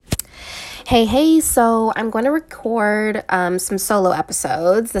Hey, so I'm going to record some solo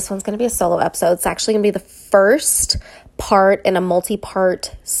episodes. This one's going to be a solo episode. It's actually going to be the first part in a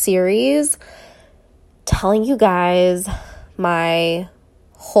multi-part series telling you guys my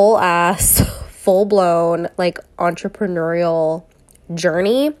whole ass, full-blown, entrepreneurial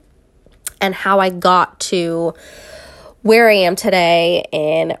journey and how I got to where I am today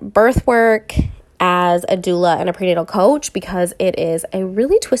in birth work as a doula and a prenatal coach, because it is a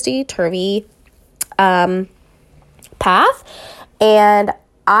really twisty-turvy path. And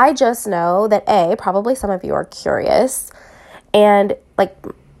I just know that probably some of you are curious and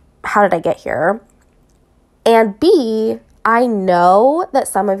how did I get here? And B, I know that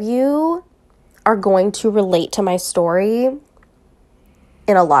some of you are going to relate to my story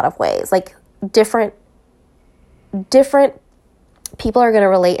in a lot of ways. Different people are going to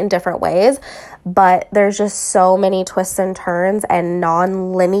relate in different ways, but there's just so many twists and turns and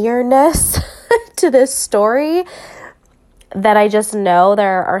non-linearness to this story that I just know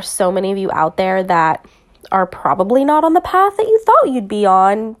there are so many of you out there that are probably not on the path that you thought you'd be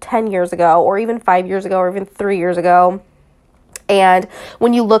on 10 years ago, or even 5 years ago, or even 3 years ago. And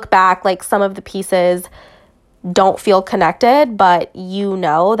when you look back, some of the pieces don't feel connected, but you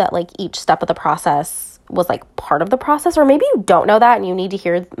know that each step of the process was part of the process, or maybe you don't know that and you need to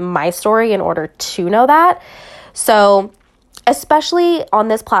hear my story in order to know that. So especially on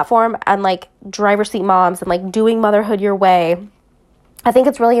this platform and driver seat moms and doing motherhood your way, I think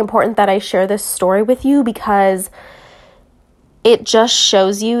it's really important that I share this story with you, because it just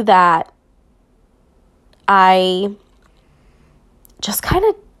shows you that I just kind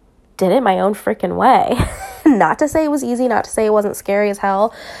of did it my own freaking way. Not to say it was easy, not to say it wasn't scary as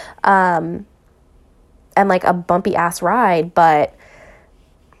hell, and a bumpy ass ride, but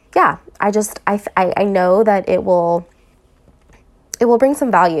yeah, I know that it will bring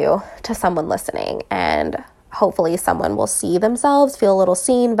some value to someone listening, and hopefully someone will see themselves, feel a little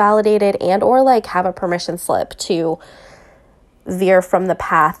seen, validated, and or have a permission slip to veer from the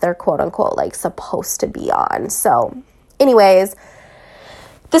path they're quote unquote supposed to be on. So anyways,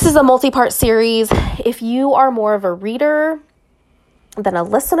 this is a multi-part series. If you are more of a reader than a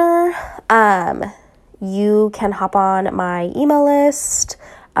listener, you can hop on my email list,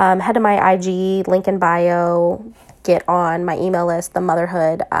 head to my IG, link in bio, get on my email list, the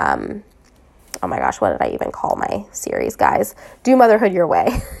motherhood, oh my gosh, what did I even call my series, guys? Do Motherhood Your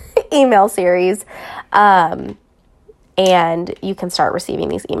Way email series. And you can start receiving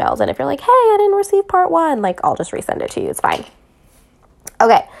these emails. And if you're hey, I didn't receive part 1, I'll just resend it to you. It's fine.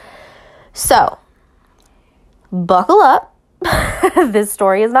 Okay. So buckle up. This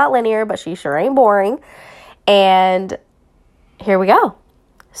story is not linear, but she sure ain't boring. And here we go.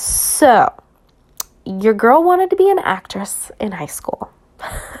 So, your girl wanted to be an actress in high school.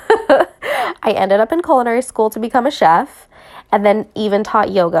 I ended up in culinary school to become a chef, and then even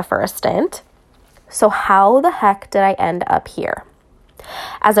taught yoga for a stint. So how the heck did I end up here?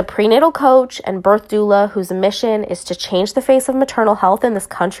 As a prenatal coach and birth doula whose mission is to change the face of maternal health in this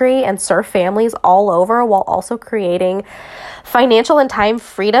country and serve families all over, while also creating financial and time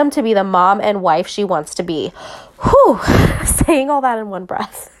freedom to be the mom and wife she wants to be. Whew, saying all that in one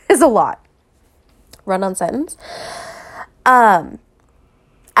breath is a lot. Run-on sentence. As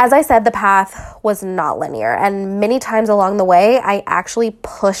I said, the path was not linear, and many times along the way, I actually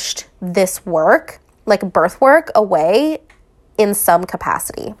pushed this work, birth work, away in some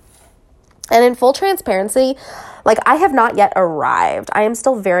capacity. And in full transparency, I have not yet arrived. I am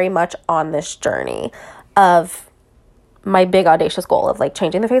still very much on this journey of my big audacious goal of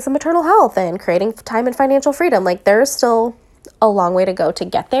changing the face of maternal health and creating time and financial freedom. There's still a long way to go to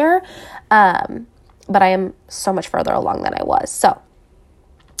get there. But I am so much further along than I was. So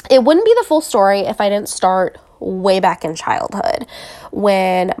it wouldn't be the full story if I didn't start way back in childhood,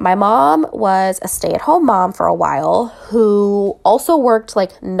 when my mom was a stay-at-home mom for a while, who also worked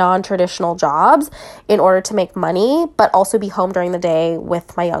non-traditional jobs in order to make money, but also be home during the day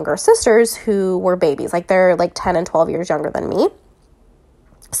with my younger sisters who were babies. They're 10 and 12 years younger than me.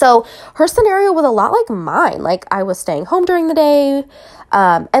 So her scenario was a lot like mine. I was staying home during the day,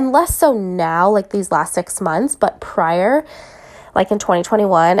 and less so now, these last 6 months, but prior, in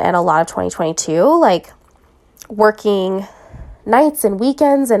 2021 and a lot of 2022, working nights and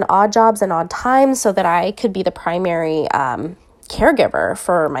weekends and odd jobs and odd times so that I could be the primary caregiver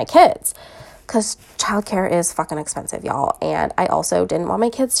for my kids, because childcare is fucking expensive, y'all. And I also didn't want my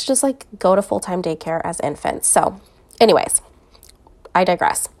kids to just go to full-time daycare as infants. So anyways, I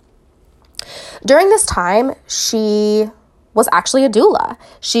digress. During this time, she was actually a doula.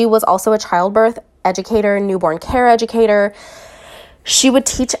 She was also a childbirth educator, newborn care educator. She would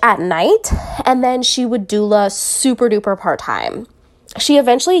teach at night, and then she would doula super duper part-time. She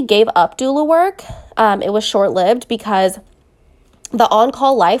eventually gave up doula work. It was short-lived because the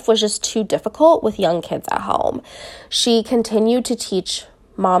on-call life was just too difficult with young kids at home. She continued to teach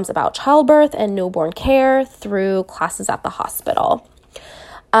moms about childbirth and newborn care through classes at the hospital.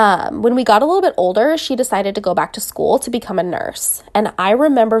 When we got a little bit older, she decided to go back to school to become a nurse. And I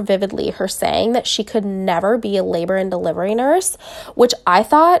remember vividly her saying that she could never be a labor and delivery nurse, which I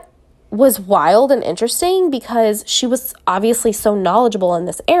thought was wild and interesting because she was obviously so knowledgeable in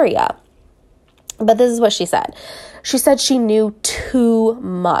this area. But this is what she said. She said she knew too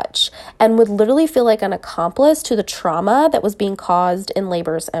much and would literally feel like an accomplice to the trauma that was being caused in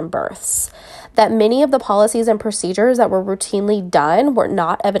labors and births. That many of the policies and procedures that were routinely done were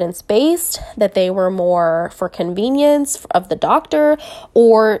not evidence-based, that they were more for convenience of the doctor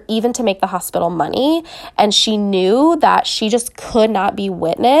or even to make the hospital money. And she knew that she just could not be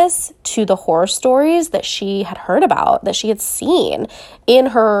witness to the horror stories that she had heard about, that she had seen in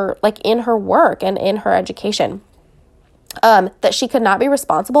her work and in her education. That she could not be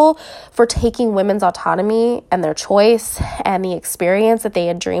responsible for taking women's autonomy and their choice and the experience that they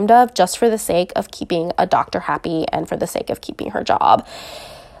had dreamed of just for the sake of keeping a doctor happy and for the sake of keeping her job.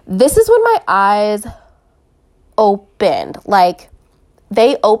 This is when my eyes opened. Like,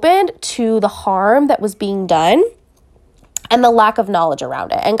 they opened to the harm that was being done and the lack of knowledge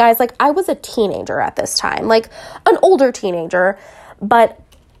around it. And guys, like, I was a teenager at this time, like an older teenager, but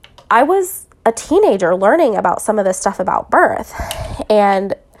I was a teenager learning about some of this stuff about birth.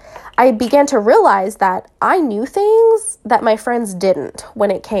 And I began to realize that I knew things that my friends didn't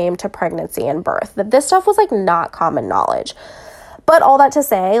when it came to pregnancy and birth, that this stuff was like not common knowledge. But all that to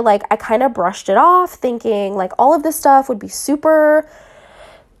say, like, I kind of brushed it off thinking like all of this stuff would be super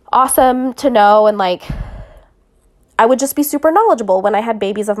awesome to know. And like, I would just be super knowledgeable when I had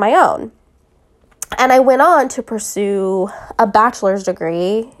babies of my own. And I went on to pursue a bachelor's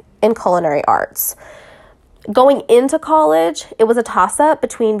degree in culinary arts. Going into college, it was a toss-up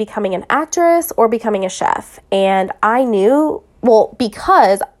between becoming an actress or becoming a chef. And I knew,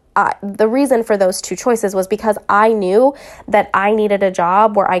 the reason for those two choices was because I knew that I needed a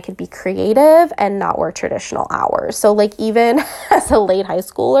job where I could be creative and not work traditional hours. So like, even as a late high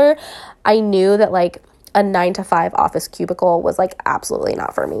schooler, I knew that like a 9-to-5 office cubicle was like absolutely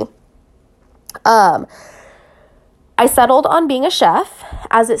not for me. I settled on being a chef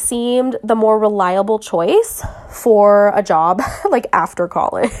as it seemed the more reliable choice for a job like after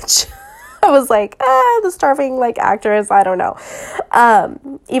college. I was like, the starving like actress, I don't know.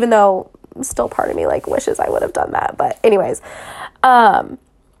 Even though still part of me like wishes I would have done that. But anyways,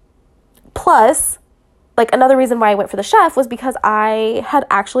 plus like another reason why I went for the chef was because I had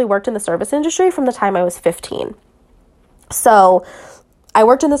actually worked in the service industry from the time I was 15. So I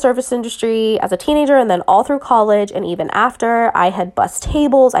worked in the service industry as a teenager, and then all through college and even after, I had bussed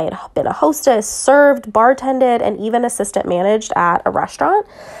tables, I had been a hostess, served, bartended, and even assistant managed at a restaurant.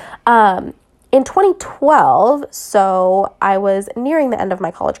 In 2012, so I was nearing the end of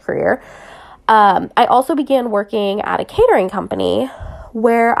my college career, I also began working at a catering company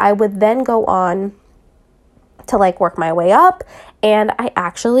where I would then go on to like work my way up. And I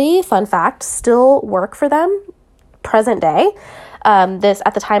actually, fun fact, still work for them present day. At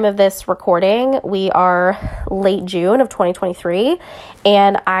the time of this recording, we are late June of 2023,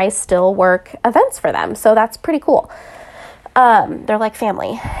 and I still work events for them. So that's pretty cool. They're like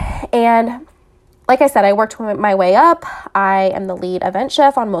family. And like I said, I worked my way up. I am the lead event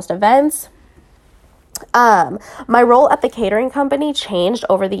chef on most events. My role at the catering company changed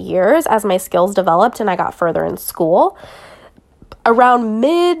over the years as my skills developed and I got further in school. Around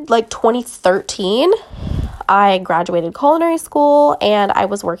mid 2013, I graduated culinary school and I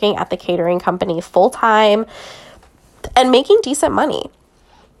was working at the catering company full-time and making decent money.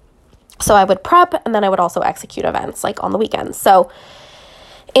 So I would prep and then I would also execute events like on the weekends. So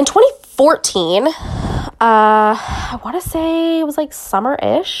in 2014, I want to say it was like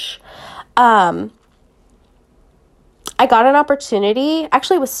summer-ish, I got an opportunity,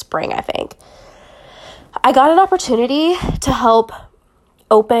 actually it was spring, I think. I got an opportunity to help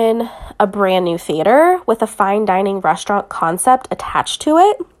open a brand new theater with a fine dining restaurant concept attached to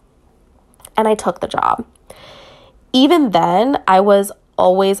it, and I took the job. Even then, I was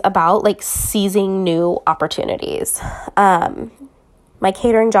always about like seizing new opportunities. My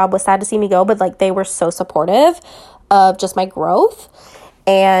catering job was sad to see me go, but like they were so supportive of just my growth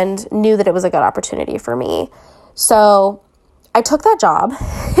and knew that it was a good opportunity for me. So I took that job.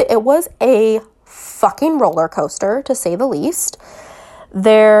 It was a fucking roller coaster, to say the least.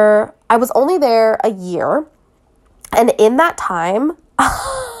 I was only there a year, And in that time,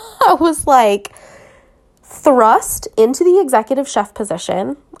 I was like thrust into the executive chef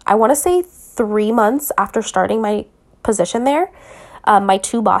position. I want to say 3 months after starting my position there. My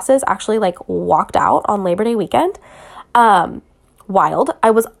 2 bosses actually like walked out on Labor Day weekend. Wild.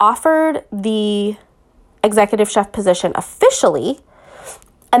 I was offered the executive chef position officially,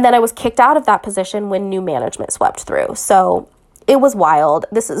 and then I was kicked out of that position when new management swept through. So it was wild.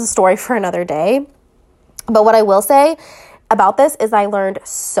 This is a story for another day. But what I will say about this is I learned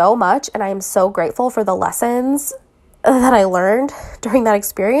so much, and I am so grateful for the lessons that I learned during that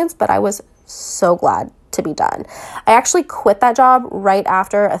experience, but I was so glad to be done. I actually quit that job right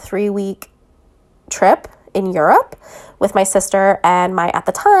after a 3-week trip in Europe with my sister and my, at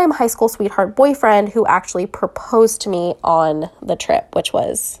the time, high school sweetheart boyfriend, who actually proposed to me on the trip, which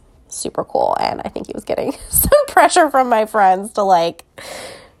was super cool. And I think he was getting some pressure from my friends to like,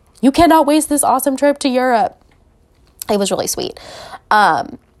 you cannot waste this awesome trip to Europe. It was really sweet.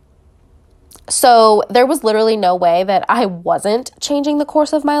 So there was literally no way that I wasn't changing the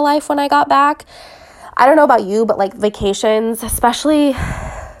course of my life when I got back. I don't know about you, but like vacations, especially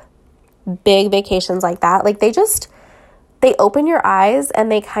big vacations like that, like they open your eyes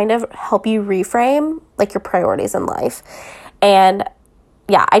and they kind of help you reframe like your priorities in life. And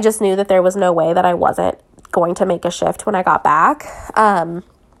yeah, I just knew that there was no way that I wasn't going to make a shift when I got back.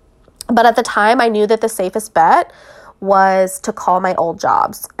 But at the time I knew that the safest bet was to call my old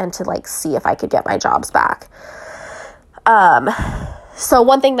jobs and to like see if I could get my jobs back. So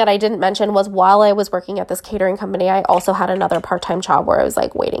one thing that I didn't mention was while I was working at this catering company, I also had another part-time job where I was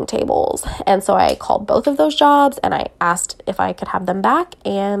like waiting tables. And so I called both of those jobs and I asked if I could have them back,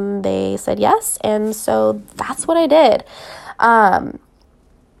 and they said yes. And so that's what I did.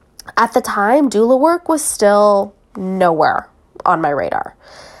 At the time, doula work was still nowhere on my radar.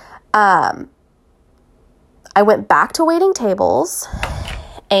 I went back to waiting tables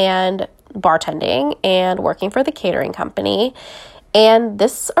and bartending and working for the catering company. And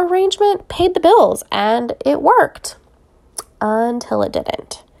this arrangement paid the bills, and it worked until it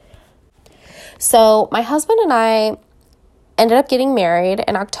didn't. So my husband and I ended up getting married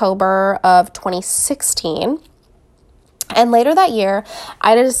in October of 2016. And later that year,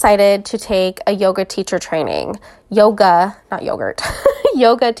 I decided to take a yoga teacher training, yoga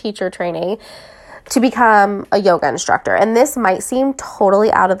teacher training to become a yoga instructor. And this might seem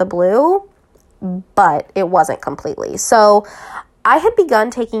totally out of the blue, but it wasn't completely. So I had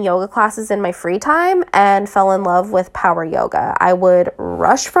begun taking yoga classes in my free time and fell in love with power yoga. I would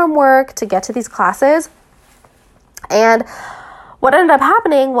rush from work to get to these classes. And what ended up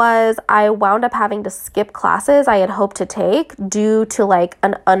happening was I wound up having to skip classes I had hoped to take due to like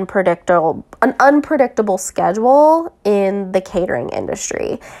an unpredictable schedule in the catering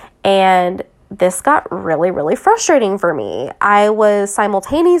industry. And this got really, really frustrating for me. I was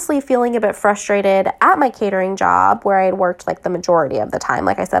simultaneously feeling a bit frustrated at my catering job where I had worked like the majority of the time.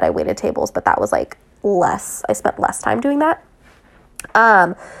 Like I said, I waited tables, but that was like I spent less time doing that.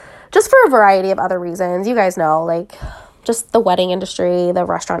 Just for a variety of other reasons. You guys know, like just the wedding industry, the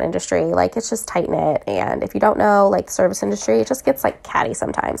restaurant industry, like it's just tight knit. And if you don't know, like the service industry, it just gets like catty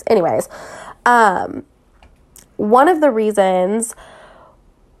sometimes. Anyways, one of the reasons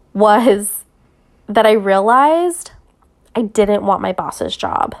was that I realized I didn't want my boss's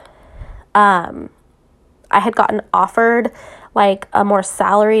job. I had gotten offered like a more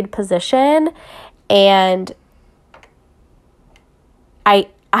salaried position, and I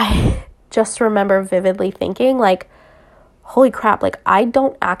just remember vividly thinking like, holy crap, like I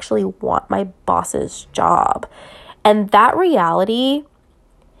don't actually want my boss's job. And that reality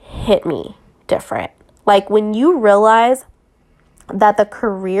hit me different. Like when you realize that the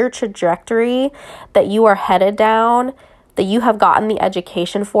career trajectory that you are headed down, that you have gotten the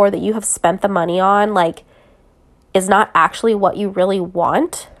education for, that you have spent the money on, like, is not actually what you really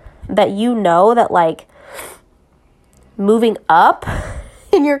want, that you know that, like, moving up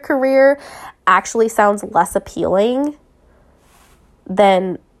in your career actually sounds less appealing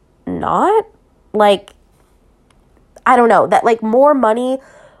than not. Like, I don't know, that, like, more money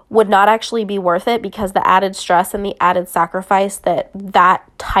would not actually be worth it because the added stress and the added sacrifice that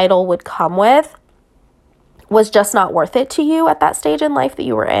title would come with was just not worth it to you at that stage in life that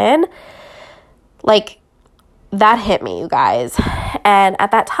you were in. Like, that hit me, you guys. And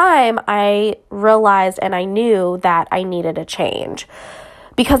at that time, I realized and I knew that I needed a change.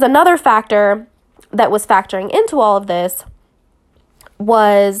 Because another factor that was factoring into all of this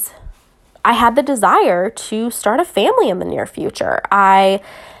was I had the desire to start a family in the near future. I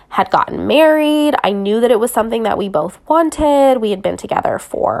had gotten married. I knew that it was something that we both wanted. We had been together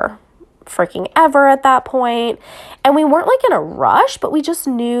for freaking ever at that point. And we weren't like in a rush, but we just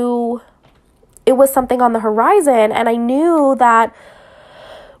knew it was something on the horizon. And I knew that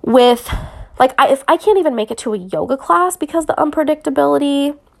with like, if I can't even make it to a yoga class because the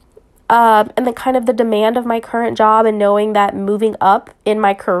unpredictability and the kind of the demand of my current job, and knowing that moving up in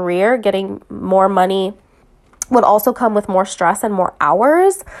my career, getting more money would also come with more stress and more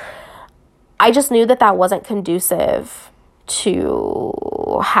hours, I just knew that that wasn't conducive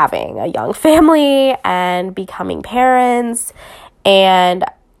to having a young family and becoming parents. And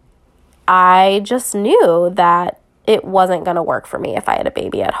I just knew that it wasn't going to work for me if I had a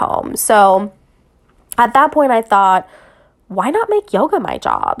baby at home. So at that point, I thought, why not make yoga my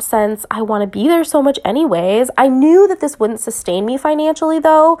job, since I want to be there so much anyways? I knew that this wouldn't sustain me financially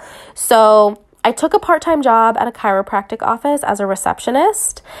though. So I took a part-time job at a chiropractic office as a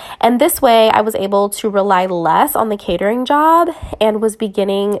receptionist. And this way I was able to rely less on the catering job, and was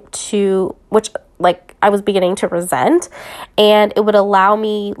beginning to resent. And it would allow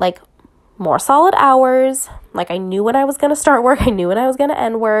me like more solid hours. Like I knew when I was going to start work, I knew when I was going to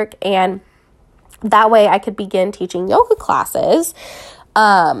end work, and that way I could begin teaching yoga classes,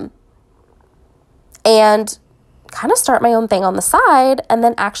 and kind of start my own thing on the side, and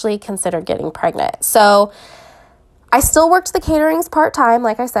then actually consider getting pregnant. So I still worked the caterings part-time.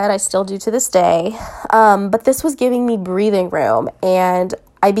 Like I said, I still do to this day. But this was giving me breathing room, and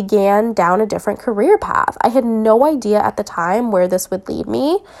I began down a different career path. I had no idea at the time where this would lead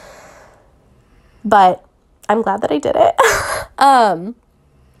me, but I'm glad that I did it.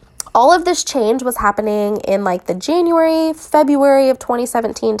 All of this change was happening in like the January, February of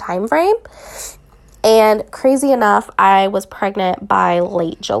 2017 timeframe. And crazy enough, I was pregnant by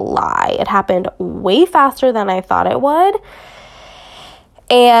late July. It happened way faster than I thought it would.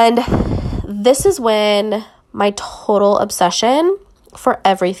 And this is when my total obsession for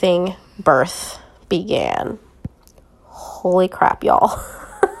everything birth began. Holy crap, y'all.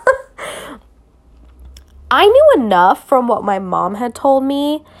 I knew enough from what my mom had told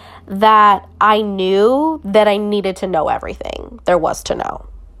me that I knew that I needed to know everything there was to know.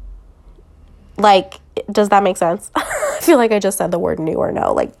 Like, does that make sense? I feel like I just said the word knew or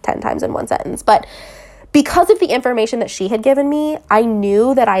know like 10 times in one sentence. But because of the information that she had given me, I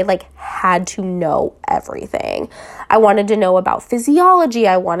knew that I like had to know everything. I wanted to know about physiology.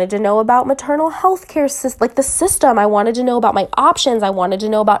 I wanted to know about maternal health care, like the system. I wanted to know about my options. I wanted to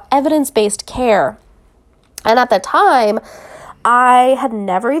know about evidence-based care. And at the time, I had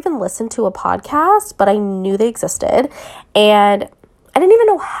never even listened to a podcast, but I knew they existed. And I didn't even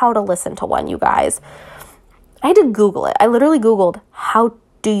know how to listen to one, you guys. I had to Google it. I literally Googled, how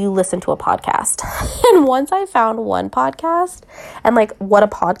do you listen to a podcast? And once I found one podcast and like what a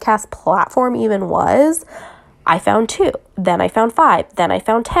podcast platform even was, I found 2. Then I found 5. Then I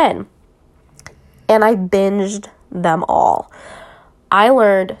found 10. And I binged them all. I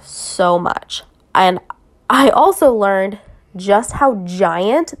learned so much. And I also learned just how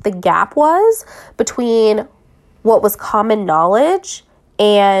giant the gap was between what was common knowledge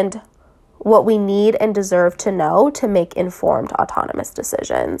and what we need and deserve to know to make informed, autonomous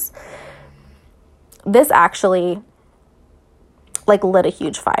decisions. This actually like lit a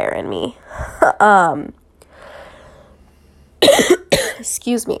huge fire in me.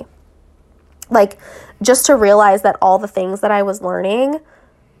 Excuse me. Like, just to realize that all the things that I was learning,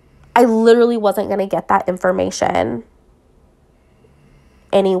 I literally wasn't going to get that information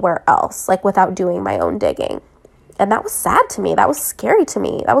anywhere else, like without doing my own digging. And that was sad to me. That was scary to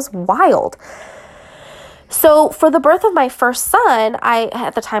me. That was wild. So for the birth of my first son,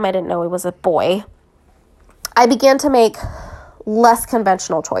 at the time I didn't know he was a boy, I began to make less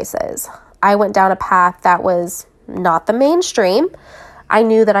conventional choices. I went down a path that was not the mainstream. I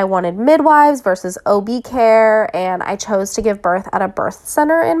knew that I wanted midwives versus OB care, and I chose to give birth at a birth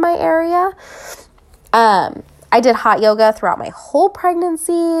center in my area. I did hot yoga throughout my whole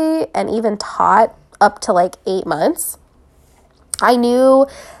pregnancy and even taught up to like 8 months. I knew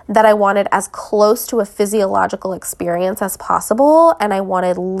that I wanted as close to a physiological experience as possible, and I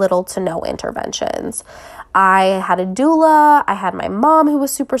wanted little to no interventions. I had a doula, I had my mom who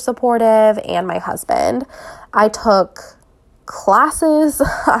was super supportive, and my husband. I took classes.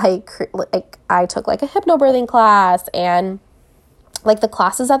 I took like a hypnobirthing class and like the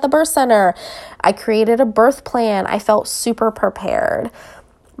classes at the birth center. I created a birth plan. I felt super prepared.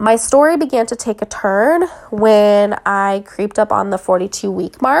 My story began to take a turn when I creeped up on the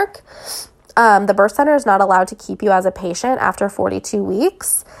 42-week mark. The birth center is not allowed to keep you as a patient after 42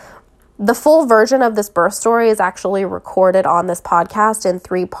 weeks. The full version of this birth story is actually recorded on this podcast in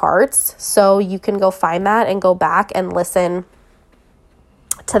 3 parts. So you can go find that and go back and listen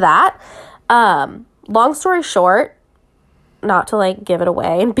to that. Long story short, not to like give it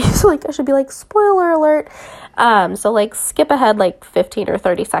away and be like, I should be like, spoiler alert. So like skip ahead like 15 or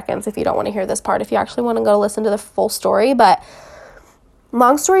 30 seconds if you don't want to hear this part, if you actually want to go listen to the full story. But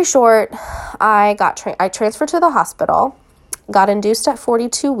long story short, I transferred to the hospital, got induced at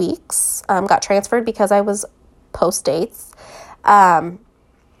 42 weeks, got transferred because I was post dates, had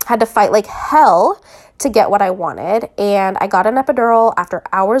to fight like hell to get what I wanted. And I got an epidural after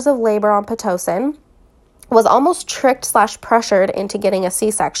hours of labor on Pitocin. Was almost tricked / pressured into getting a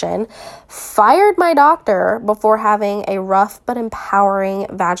C-section, fired my doctor before having a rough but empowering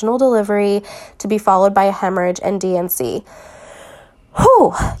vaginal delivery to be followed by a hemorrhage and DNC.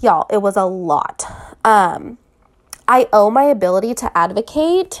 Whew, y'all, it was a lot. I owe my ability to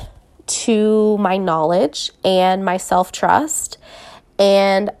advocate to my knowledge and my self-trust,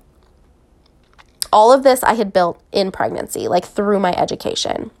 and all of this I had built in pregnancy, like through my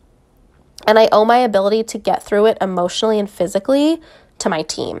education. And I owe my ability to get through it emotionally and physically to my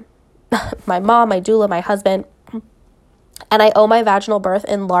team, my mom, my doula, my husband. And I owe my vaginal birth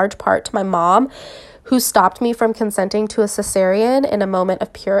in large part to my mom, who stopped me from consenting to a cesarean in a moment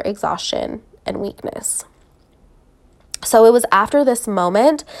of pure exhaustion and weakness. So it was after this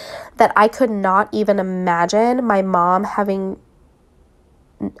moment that I could not even imagine I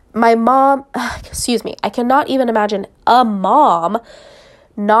cannot even imagine a mom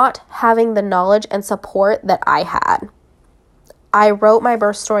not having the knowledge and support that I had. I wrote my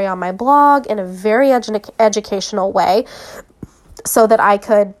birth story on my blog in a very educational way so that I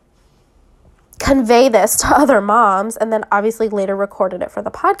could convey this to other moms, and then obviously later recorded it for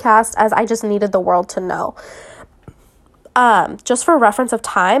the podcast as I just needed the world to know. Just for reference of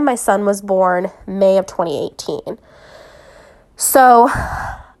time, my son was born May of 2018. So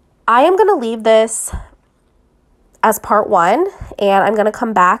I am going to leave this as part 1, and I'm going to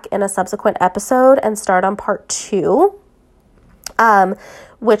come back in a subsequent episode and start on part 2,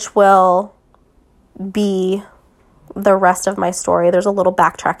 which will be the rest of my story. There's a little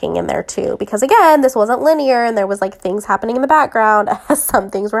backtracking in there too, because again, this wasn't linear and there was like things happening in the background as some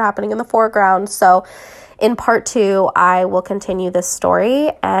things were happening in the foreground. So in part 2, I will continue this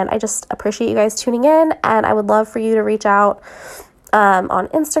story, and I just appreciate you guys tuning in, and I would love for you to reach out on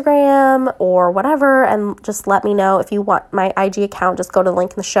Instagram or whatever, and just let me know. If you want my IG account, just go to the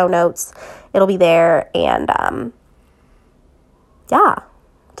link in the show notes. It'll be there. And yeah,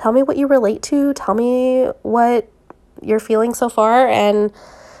 tell me what you relate to. Tell me what you're feeling so far, and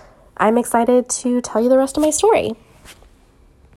I'm excited to tell you the rest of my story.